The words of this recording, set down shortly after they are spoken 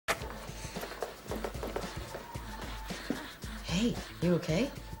Hey, you okay?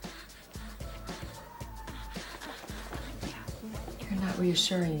 You're not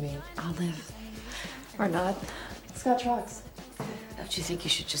reassuring me. I'll live. Or not. Scotch rocks. Don't you think you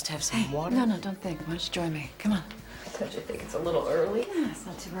should just have some water? No, don't think. Why don't you join me? Come on. Don't you think it's a little early? Yeah, it's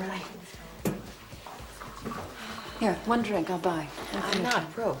not too early. Here, one drink, I'll buy. I'm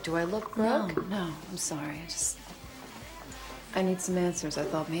not broke. Do I look broke? No, I'm sorry. I need some answers. I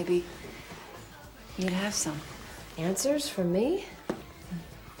thought maybe you'd have some. Answers from me?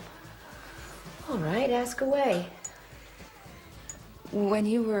 All right, ask away. When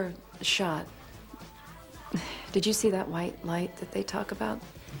you were shot, did you see that white light that they talk about?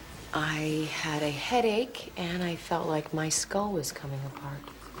 I had a headache, and I felt like my skull was coming apart.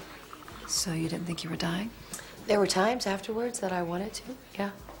 So you didn't think you were dying? There were times afterwards that I wanted to,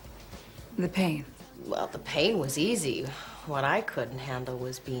 yeah. The pain? Well, the pain was easy. What I couldn't handle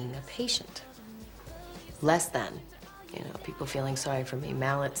was being a patient. Less than. You know, people feeling sorry for me,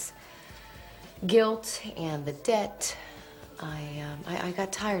 malice, guilt, and the debt. I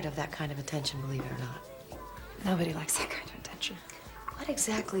got tired of that kind of attention, believe it or not. Nobody likes that kind of attention. What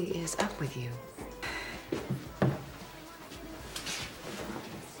exactly is up with you?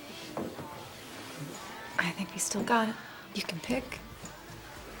 I think we still got it. You can pick.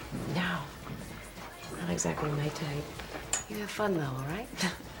 No, not exactly my type. You have fun, though, all right?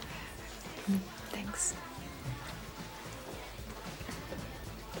 Thanks.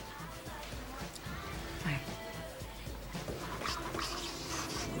 Bye.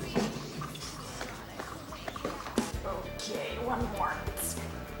 Okay, one more.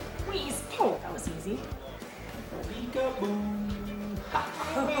 Squeeze. Oh, that was easy. Peekaboo.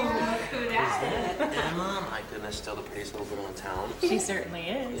 Who that is? Emma, my goodness, still the prettiest little girl in town. She certainly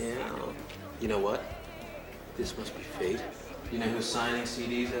is. Yeah. You know what? This must be fate. You know who's signing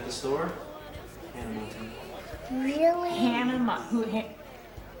CDs at the store? Hannah Montana. Really? Hannah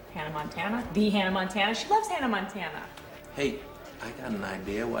Montana? The Hannah Montana? She loves Hannah Montana. Hey, I got an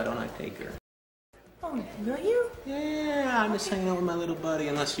idea. Why don't I take her? Oh, will you? Yeah, I'm just hanging out with my little buddy,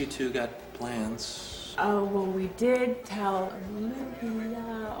 unless you two got plans. Oh, well, we did tell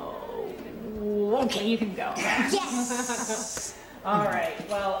Olivia. Oh, okay, you can go. Yes! All right,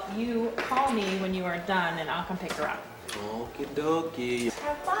 well, you call me when you are done, and I'll come pick her up. Okie dokie.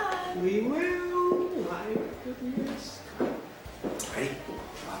 Have fun. We will. My goodness. Ready?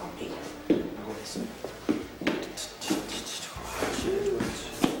 Follow me. Go this way.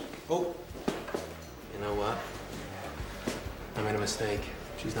 Oh. You know what? I made a mistake.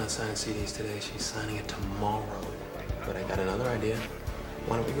 She's not signing CDs today. She's signing it tomorrow. But I got another idea.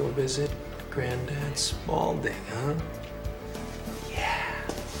 Why don't we go visit Granddad Spaulding, huh? Yeah.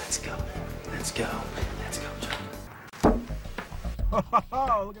 Let's go. Let's go. Let's go, John.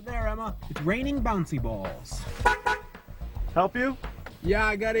 Oh, look at there, Emma. It's raining bouncy balls. Help you? Yeah,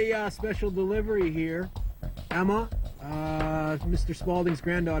 I got a special delivery here. Emma, Mr. Spaulding's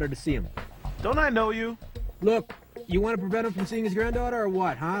granddaughter to see him. Don't I know you? Look, you want to prevent him from seeing his granddaughter or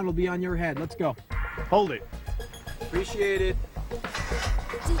what, huh? It'll be on your head. Let's go. Hold it. Appreciate it.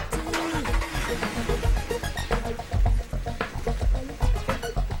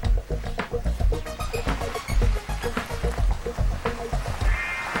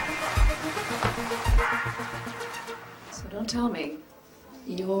 So don't tell me.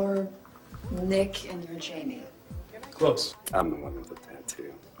 You're Nick and you're Jamie. Close. I'm the one with the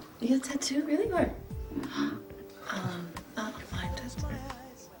tattoo. You got a tattoo? Really? Where? Not find it.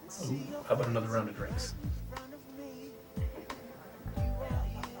 How about another round of drinks?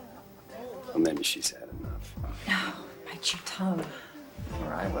 Well, maybe she's had enough. Oh, bite your tongue.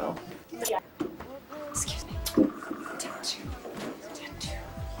 Or I will. Excuse me. Tattoo.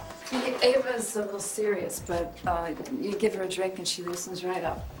 Ava's a little serious, but you give her a drink and she loosens right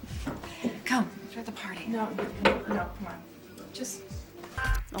up. Come, for the party. No, come on. Just...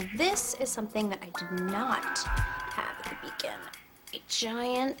 Well, this is something that I did not have at the beacon. A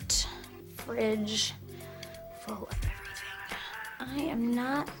giant fridge full of everything. I am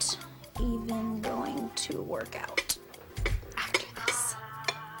not even going to work out after this.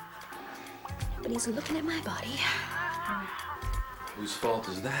 Nobody's looking at my body. Whose fault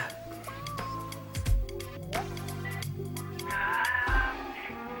is that?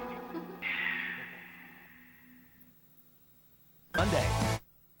 Monday.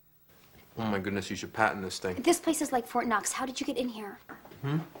 Oh my goodness, you should patent this thing. This place is like Fort Knox. How did you get in here?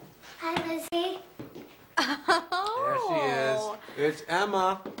 Hi, Lizzie. There she is. It's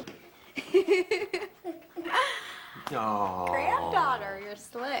Emma. Oh. Granddaughter, you're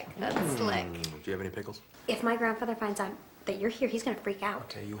slick. That's slick. Do you have any pickles? If my grandfather finds out that you're here, he's gonna freak out.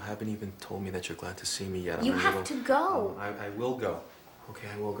 Okay, you haven't even told me that you're glad to see me yet. You have to go. I will go. Okay,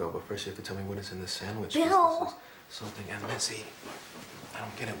 I will go, but first you have to tell me what is in this sandwich. Bill! This is something. And Lizzie, I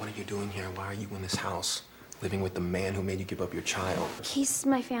don't get it. What are you doing here? Why are you in this house? Living with the man who made you give up your child. He's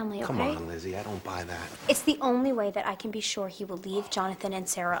my family, okay? Come on, Lizzie, I don't buy that. It's the only way that I can be sure he will leave Jonathan and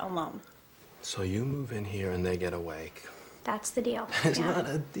Sarah alone. So you move in here and they get away. That's the deal. It's not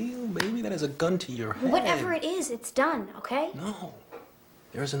a deal, baby. That is a gun to your head. Whatever it is, it's done, okay? No,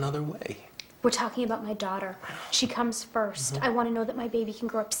 there's another way. We're talking about my daughter. She comes first. I want to know that my baby can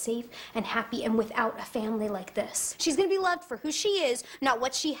grow up safe and happy and without a family like this. She's going to be loved for who she is, not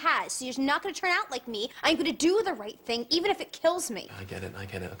what she has. So you're not going to turn out like me. I'm going to do the right thing, even if it kills me. I get it,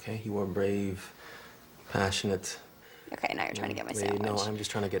 okay? You are brave, passionate. Okay, now you're trying to get my Lady, sandwich. no, I'm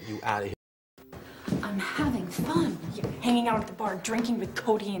just trying to get you out of here. I'm having fun. You're hanging out at the bar, drinking with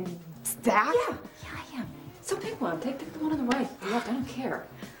Cody and Zach? Yeah, I am. So pick one. Take the one on the right. The left, I don't care.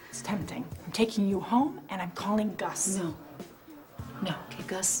 It's tempting. I'm taking you home, and I'm calling Gus. No. Okay,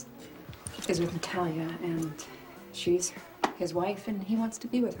 Gus is with Otalia, and she's his wife, and he wants to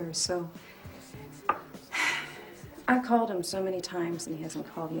be with her, so... I called him so many times, and he hasn't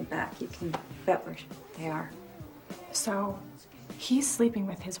called me back. You can bet where they are. So, he's sleeping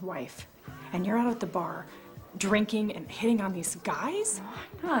with his wife, and you're out at the bar, drinking and hitting on these guys?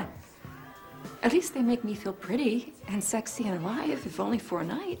 Why not? At least they make me feel pretty and sexy and alive, if only for a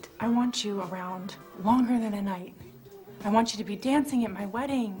night. I want you around longer than a night. I want you to be dancing at my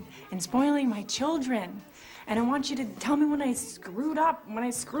wedding and spoiling my children. And I want you to tell me when I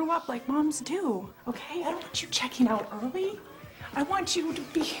screw up like moms do, okay? I don't want you checking out early. I want you to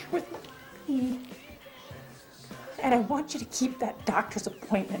be here with me. And I want you to keep that doctor's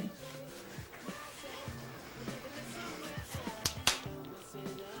appointment.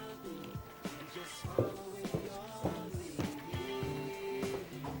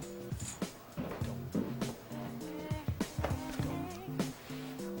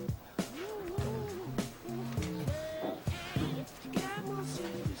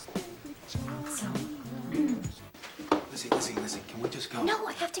 Lizzie, can we just go? No,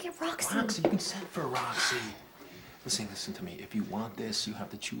 I have to get Roxy. Roxy, you can send for Roxy. Listen to me. If you want this, you have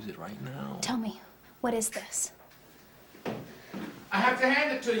to choose it right now. Tell me, what is this? I have to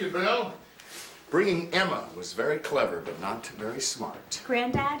hand it to you, Bill. Bringing Emma was very clever, but not very smart.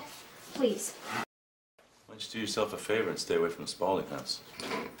 Granddad, please. Why don't you do yourself a favor and stay away from the Spalding house?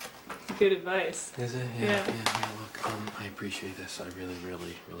 Good advice. Is it? Yeah. Look, I appreciate this. I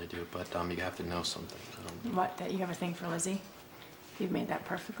really do. But you have to know something. What, that you have a thing for Lizzie? You've made that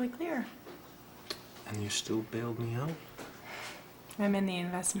perfectly clear. And you still bailed me out? I'm in the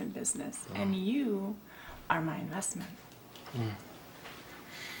investment business, and you are my investment.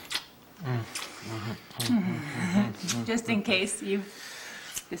 Just in case you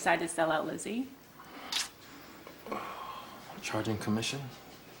decide to sell out Lizzie. Charging commission?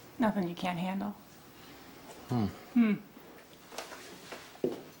 Nothing you can't handle.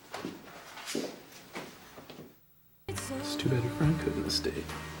 It's too bad your friend couldn't have stayed.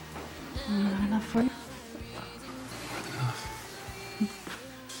 Not enough for you? More than enough.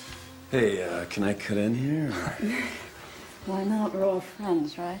 Hey, can I cut in here? Why not? We're all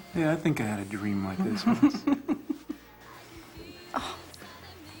friends, right? Yeah, I think I had a dream like this once.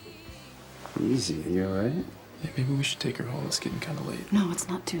 Easy, are you alright? Yeah, maybe we should take her home. It's getting kind of late. No, it's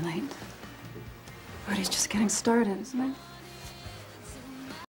not too late. But he's just getting started, isn't it?